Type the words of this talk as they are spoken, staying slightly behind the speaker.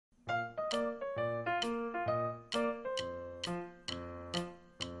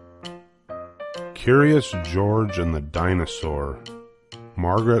Curious George and the Dinosaur.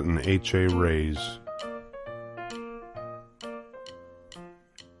 Margaret and H.A. Rays.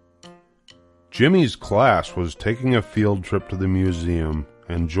 Jimmy's class was taking a field trip to the museum,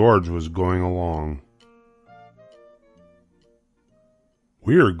 and George was going along.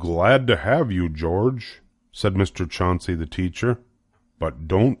 "We are glad to have you, George," said Mr. Chauncey, the teacher, "but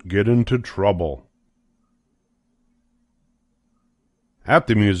don't get into trouble." At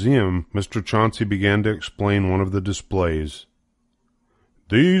the museum, Mr. Chauncey began to explain one of the displays.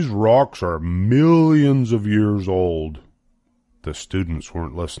 "These rocks are millions of years old." The students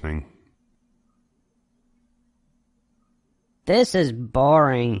weren't listening. "This is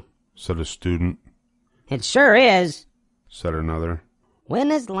boring," said a student. "It sure is," said another.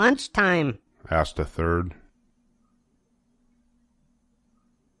 "When is lunchtime?" asked a third.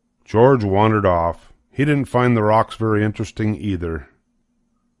 George wandered off. He didn't find the rocks very interesting either.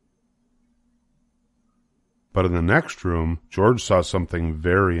 But in the next room, George saw something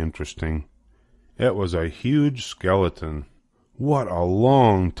very interesting. It was a huge skeleton. What a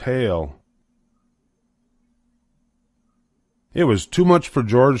long tail! It was too much for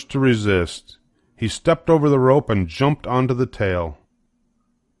George to resist. He stepped over the rope and jumped onto the tail.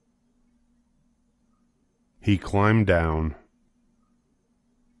 He climbed down.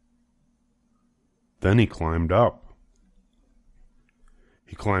 Then he climbed up.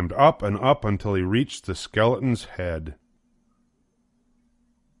 He climbed up and up until he reached the skeleton's head.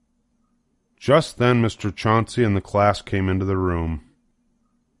 Just then Mr. Chauncey and the class came into the room.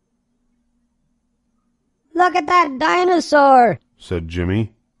 "Look at that dinosaur," said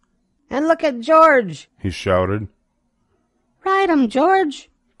Jimmy. "And look at George," he shouted. "Ride him, George,"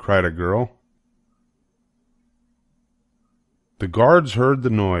 cried a girl. The guards heard the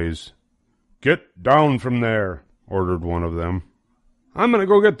noise. "Get down from there," ordered one of them. "I'm going to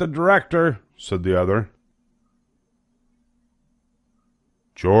go get the director," said the other.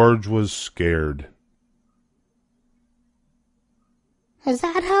 George was scared. "Is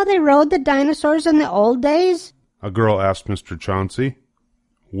that how they rode the dinosaurs in the old days?" a girl asked Mr. Chauncey.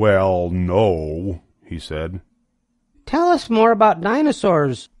 "Well, no," he said. "Tell us more about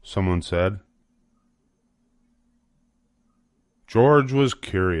dinosaurs," someone said. George was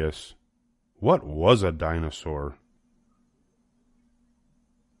curious. What was a dinosaur?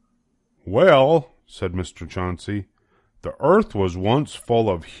 "Well," said Mr. Chauncey, "the earth was once full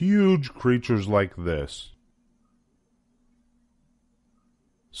of huge creatures like this."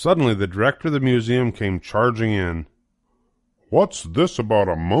 Suddenly the director of the museum came charging in. "What's this about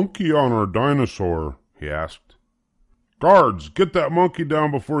a monkey on our dinosaur?" he asked. "Guards, get that monkey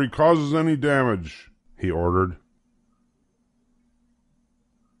down before he causes any damage," he ordered.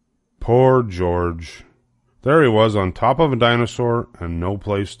 Poor George. There he was on top of a dinosaur and no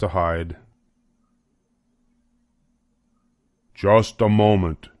place to hide. "Just a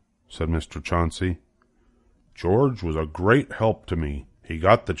moment," said Mr. Chauncey. "George was a great help to me. He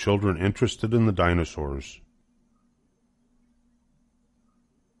got the children interested in the dinosaurs."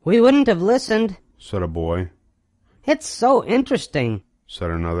 "We wouldn't have listened," said a boy. "It's so interesting," said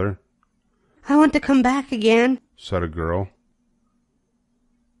another. "I want to come back again," said a girl.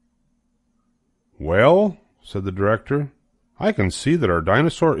 "Well," said the director, "I can see that our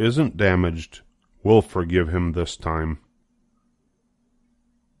dinosaur isn't damaged. We'll forgive him this time."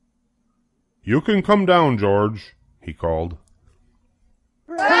 "You can come down, George," he called.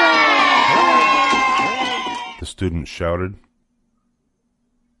 The students shouted.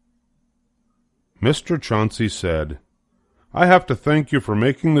 Mr. Chauncey said, "I have to thank you for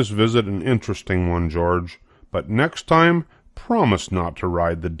making this visit an interesting one, George, but next time, promise not to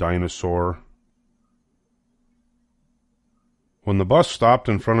ride the dinosaur." When the bus stopped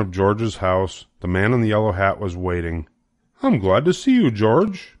in front of George's house, the man in the yellow hat was waiting. "I'm glad to see you,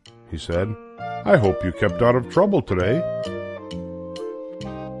 George," he said. "I hope you kept out of trouble today."